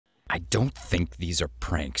I don't think these are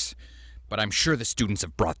pranks, but I'm sure the students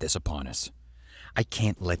have brought this upon us. I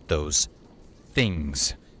can't let those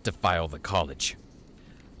things defile the college.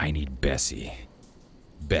 I need Bessie.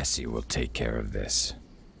 Bessie will take care of this.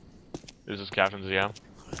 This is Captain ZM.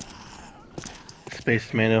 Space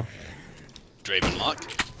Tomato. Dravenlocke.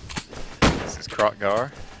 This is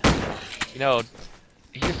Kroq-Gar. You know,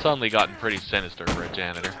 he's suddenly gotten pretty sinister for a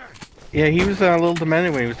janitor. Yeah, he was a little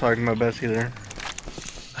demented when he was talking about Bessie there.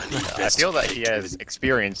 I feel that he has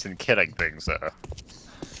experience in killing things, though.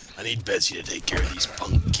 I need Bessie to take care of these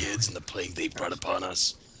punk kids and the plague they brought upon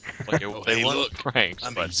us. Like, they hey, weren't look, pranks,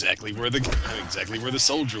 I'm but exactly where the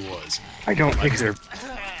soldier was. I don't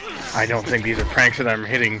think these are pranks that I'm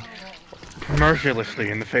hitting mercilessly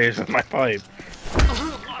in the face with my pipe.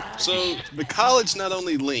 So the college not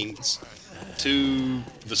only links to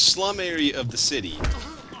the slum area of the city,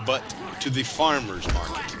 but to the farmers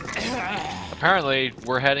market. apparently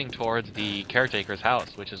we're heading towards the caretaker's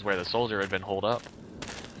house, which is where the soldier had been holed up.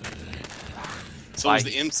 So was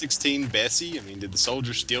the M16 Bessie? I mean, did the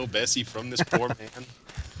soldier steal Bessie from this poor man?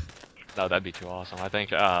 No, that'd be too awesome. I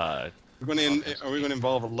think, Are we going to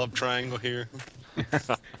involve a love triangle here?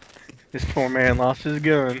 This poor man lost his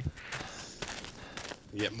gun.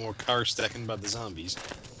 We get more car stacking by the zombies.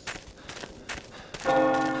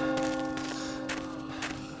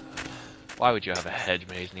 why would you have a hedge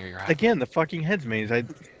maze near your house? Again, the fucking heads maze.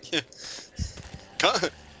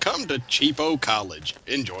 Come to cheapo college.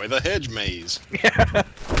 Enjoy the hedge maze.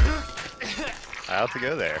 I'll have to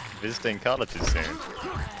go there. Visiting colleges soon.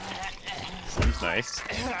 Seems nice.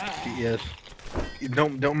 Yes.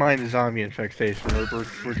 Don't mind the zombie infestation.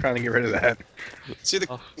 We're trying to get rid of that. See,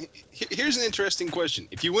 here's an interesting question.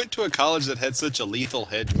 If you went to a college that had such a lethal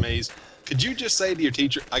hedge maze, could you just say to your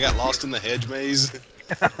teacher, "I got lost in the hedge maze"?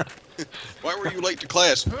 Why were you late to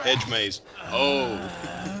class? Hedge maze. Oh.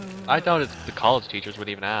 I doubt the college teachers would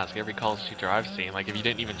even ask. Every college teacher I've seen, like, if you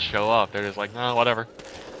didn't even show up, they're just like, no, whatever.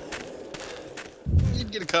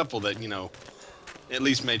 You'd get a couple that, at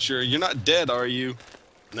least made sure. You're not dead, are you?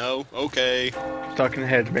 No? Okay. Stuck in the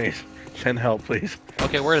hedge maze. Send help, please.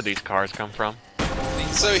 Okay, where did these cars come from?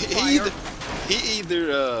 So he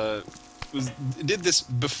either did this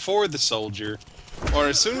before the soldier, or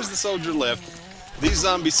as soon as the soldier left, these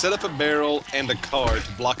zombies set up a barrel and a car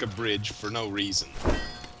to block a bridge for no reason.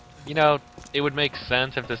 You know, it would make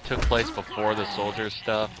sense if this took place before the soldiers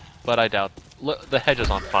stuff, but I doubt. Look, the hedge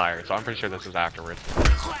is on fire, so I'm pretty sure this is afterwards.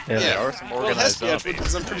 Yeah. There are some Well, it has organized to be afterwards,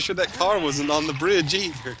 because I'm pretty sure that car wasn't on the bridge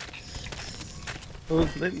either. Well,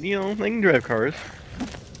 they can drive cars.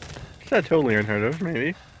 It's not totally unheard of,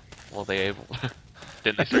 maybe. Well, didn't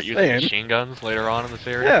they start using saying. machine guns later on in the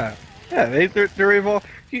series? Yeah, they're evolving.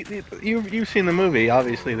 You've seen the movie.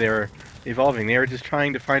 Obviously, they're evolving. They are just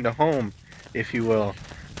trying to find a home, if you will.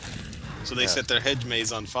 So they set their hedge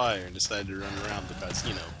maze on fire and decided to run around because,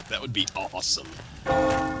 that would be awesome.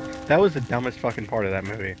 That was the dumbest fucking part of that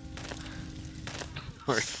movie.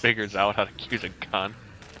 Where it figures out how to use a gun.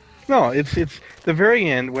 No, it's the very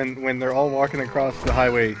end when they're all walking across the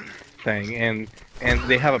highway thing and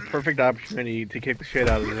they have a perfect opportunity to kick the shit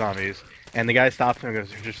out of the zombies, and the guy stops them and goes,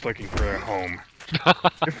 "They're just looking for a home."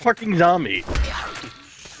 They're fucking zombie.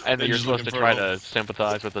 And They're you're just supposed to looking try for a to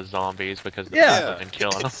sympathize with the zombies because the Yeah. people have been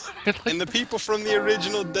killing them. And the people from the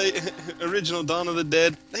original Dawn of the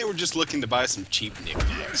Dead, they were just looking to buy some cheap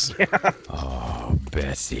knickknacks. Oh,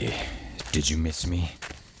 Bessie. Did you miss me?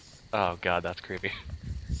 Oh god, that's creepy.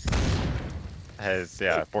 has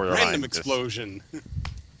borderline Random just explosion.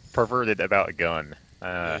 perverted about a gun.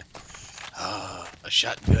 A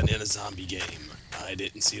shotgun in a zombie game. I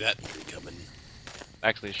didn't see that one coming.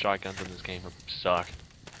 Actually, shotguns in this game suck.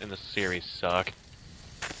 In the series suck.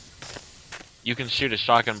 You can shoot a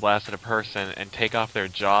shotgun blast at a person and take off their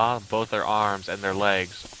jaw, both their arms, and their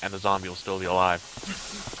legs, and the zombie will still be alive.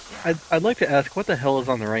 I'd like to ask, what the hell is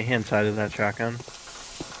on the right-hand side of that shotgun?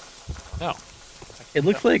 No. It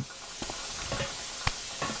looks like...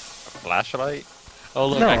 flashlight. Oh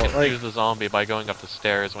look, No, I confused like- the zombie by going up the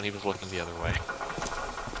stairs when he was looking the other way.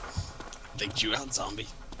 Faked you out, zombie.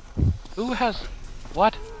 Who has...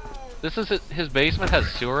 What? This is his basement has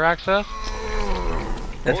sewer access?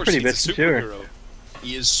 That's Of course, pretty he's a bit secure. superhero.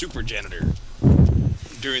 He is super janitor.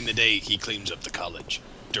 During the day, he cleans up the college.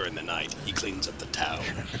 During the night, he cleans up the town.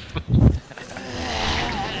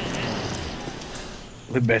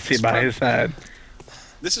 With Bessie by his side.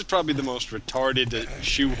 This is probably the most retarded,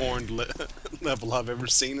 shoehorned level I've ever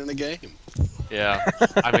seen in a game. Yeah.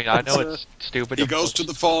 I mean, I know it's stupid. He goes to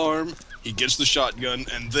the farm, he gets the shotgun,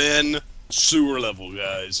 and then sewer level,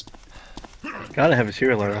 guys. Gotta have a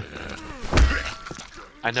serial letter.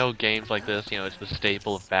 I know games like this, you know, it's the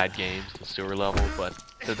staple of bad games, the sewer level, but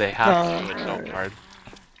did they have to do it so hard?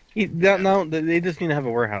 No, they just need to have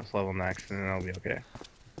a warehouse level next, and then it'll be okay.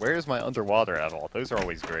 Where's my underwater level? Those are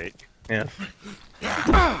always great. Yes.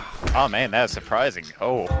 Oh man, that's surprising.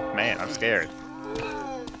 Oh man, I'm scared.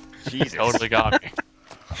 Jesus. Totally got me.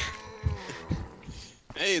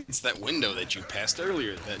 Hey, it's that window that you passed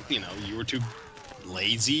earlier that, you know, you were too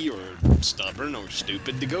lazy or stubborn or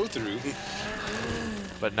stupid to go through.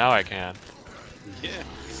 But now I can. Yeah.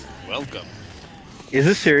 Welcome. Is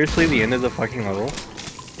this seriously the end of the fucking level?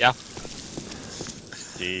 Yeah.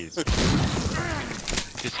 Jeez.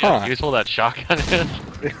 You see how Huh. useful that shotgun is?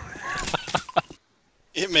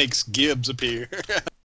 It makes Gibbs appear.